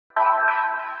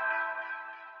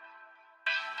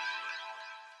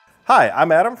Hi,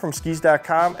 I'm Adam from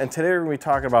SkisDotCom, and today we're going to be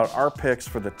talking about our picks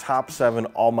for the top 7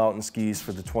 all-mountain skis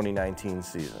for the 2019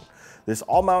 season. This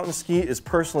all-mountain ski is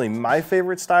personally my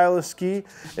favorite style of ski,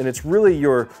 and it's really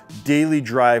your daily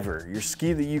driver, your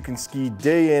ski that you can ski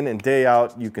day in and day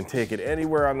out. You can take it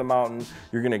anywhere on the mountain.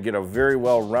 You're going to get a very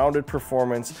well-rounded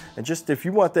performance, and just if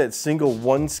you want that single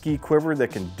one ski quiver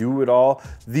that can do it all,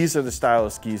 these are the style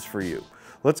of skis for you.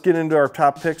 Let's get into our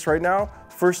top picks right now.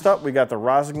 First up, we got the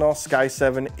Rossignol Sky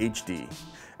 7 HD.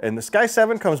 And the Sky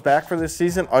 7 comes back for this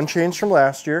season unchanged from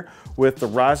last year with the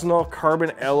Rossignol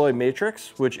carbon alloy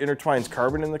matrix, which intertwines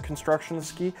carbon in the construction of the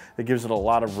ski. That gives it a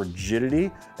lot of rigidity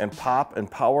and pop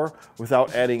and power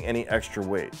without adding any extra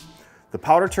weight. The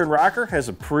powder turn rocker has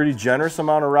a pretty generous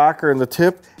amount of rocker in the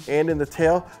tip and in the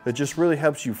tail that just really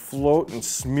helps you float and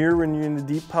smear when you're in the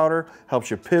deep powder, helps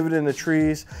you pivot in the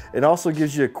trees. It also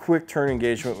gives you a quick turn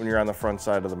engagement when you're on the front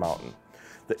side of the mountain.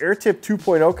 The Air Tip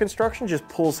 2.0 construction just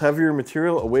pulls heavier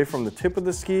material away from the tip of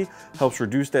the ski, helps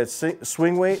reduce that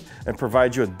swing weight, and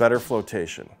provides you with better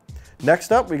flotation.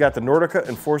 Next up, we got the Nordica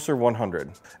Enforcer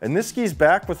 100. And this ski's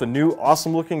back with a new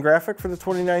awesome looking graphic for the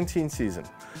 2019 season.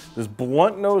 This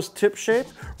blunt nose tip shape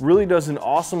really does an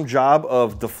awesome job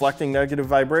of deflecting negative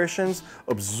vibrations,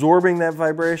 absorbing that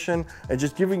vibration, and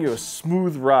just giving you a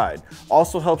smooth ride.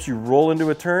 Also helps you roll into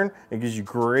a turn and gives you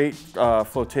great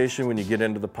flotation when you get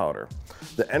into the powder.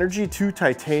 The Energy 2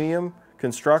 titanium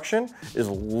construction is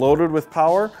loaded with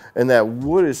power, and that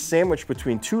wood is sandwiched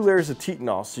between 2 layers of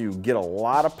titanol, so you get a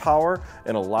lot of power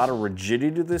and a lot of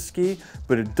rigidity to this ski,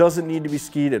 but it doesn't need to be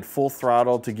skied at full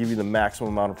throttle to give you the maximum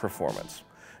amount of performance.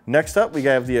 Next up, we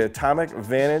have the Atomic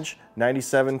Vantage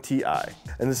 97 Ti,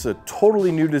 and this is a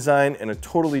totally new design and a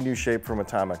totally new shape from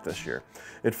Atomic this year.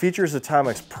 It features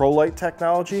Atomic's ProLite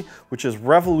technology, which has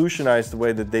revolutionized the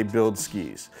way that they build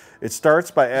skis. It starts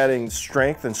by adding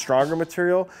strength and stronger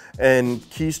material in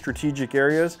key strategic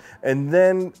areas, and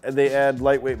then they add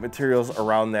lightweight materials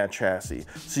around that chassis.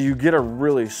 So you get a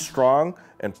really strong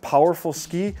and powerful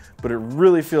ski, but it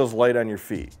really feels light on your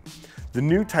feet. The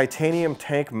new titanium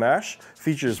tank mesh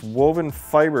features woven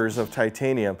fibers of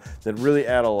titanium that really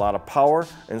add a lot of power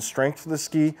and strength to the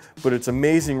ski, but it's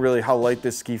amazing really how light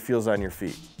this ski feels on your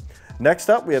feet. Next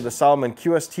up, we have the Salomon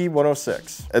QST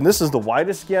 106. And this is the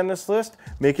widest ski on this list,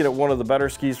 making it one of the better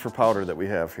skis for powder that we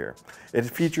have here. It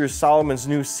features Salomon's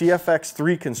new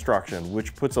CFX3 construction,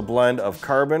 which puts a blend of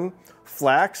carbon,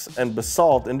 flax, and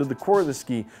basalt into the core of the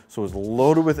ski, so it's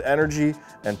loaded with energy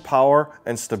and power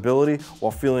and stability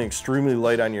while feeling extremely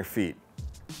light on your feet.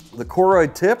 The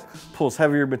Koroyd tip pulls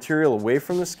heavier material away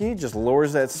from the ski, just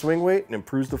lowers that swing weight and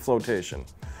improves the flotation.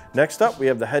 Next up, we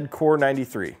have the Head Core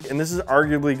 93, and this is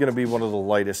arguably going to be one of the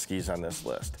lightest skis on this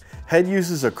list. Head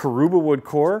uses a Karuba wood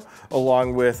core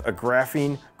along with a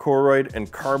graphene, Koroyd,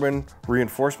 and carbon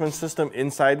reinforcement system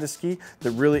inside the ski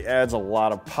that really adds a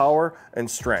lot of power and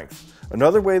strength.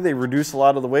 Another way they reduce a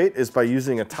lot of the weight is by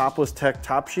using a topless tech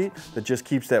top sheet that just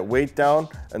keeps that weight down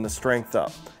and the strength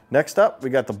up. Next up, we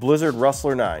got the Blizzard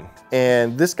Rustler 9.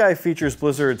 And this guy features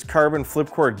Blizzard's carbon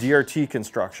flipcore DRT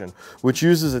construction, which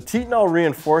uses a titanol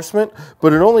reinforcement,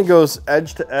 but it only goes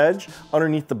edge to edge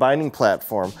underneath the binding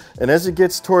platform. And as it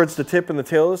gets towards the tip and the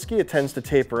tail of the ski, it tends to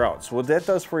taper out. So what that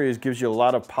does for you is gives you a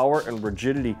lot of power and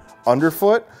rigidity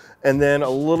underfoot, and then a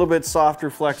little bit softer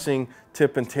flexing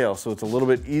tip and tail. So it's a little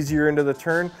bit easier into the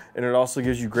turn, and it also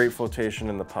gives you great flotation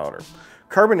in the powder.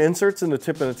 Carbon inserts in the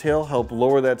tip and the tail help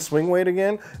lower that swing weight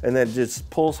again, and that just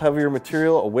pulls heavier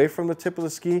material away from the tip of the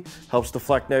ski, helps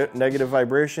deflect negative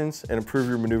vibrations, and improve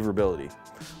your maneuverability.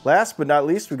 Last but not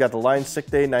least, we got the Line Sick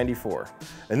Day 94.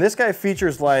 And this guy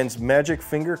features Line's Magic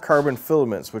Finger carbon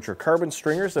filaments, which are carbon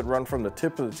stringers that run from the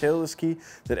tip of the tail of the ski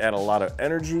that add a lot of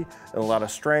energy and a lot of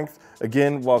strength,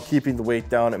 again, while keeping the weight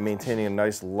down and maintaining a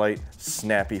nice, light,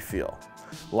 snappy feel.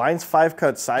 Line's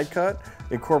 5-cut side cut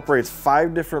incorporates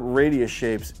 5 different radius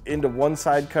shapes into one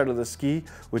side cut of the ski,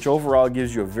 which overall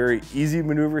gives you a very easy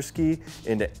maneuver ski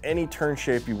into any turn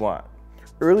shape you want.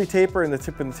 Early taper in the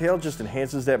tip and the tail just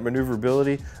enhances that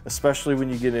maneuverability, especially when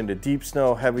you get into deep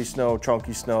snow, heavy snow,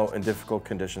 chunky snow, and difficult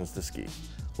conditions to ski.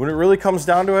 When it really comes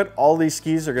down to it, all these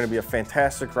skis are going to be a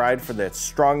fantastic ride for that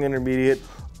strong intermediate,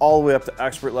 all the way up to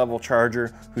expert level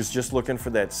charger who's just looking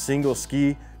for that single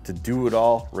ski to do it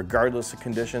all, regardless of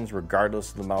conditions,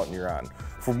 regardless of the mountain you're on.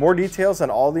 For more details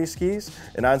on all these skis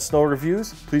and on snow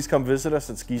reviews, please come visit us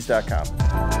at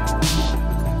SkisDotCom.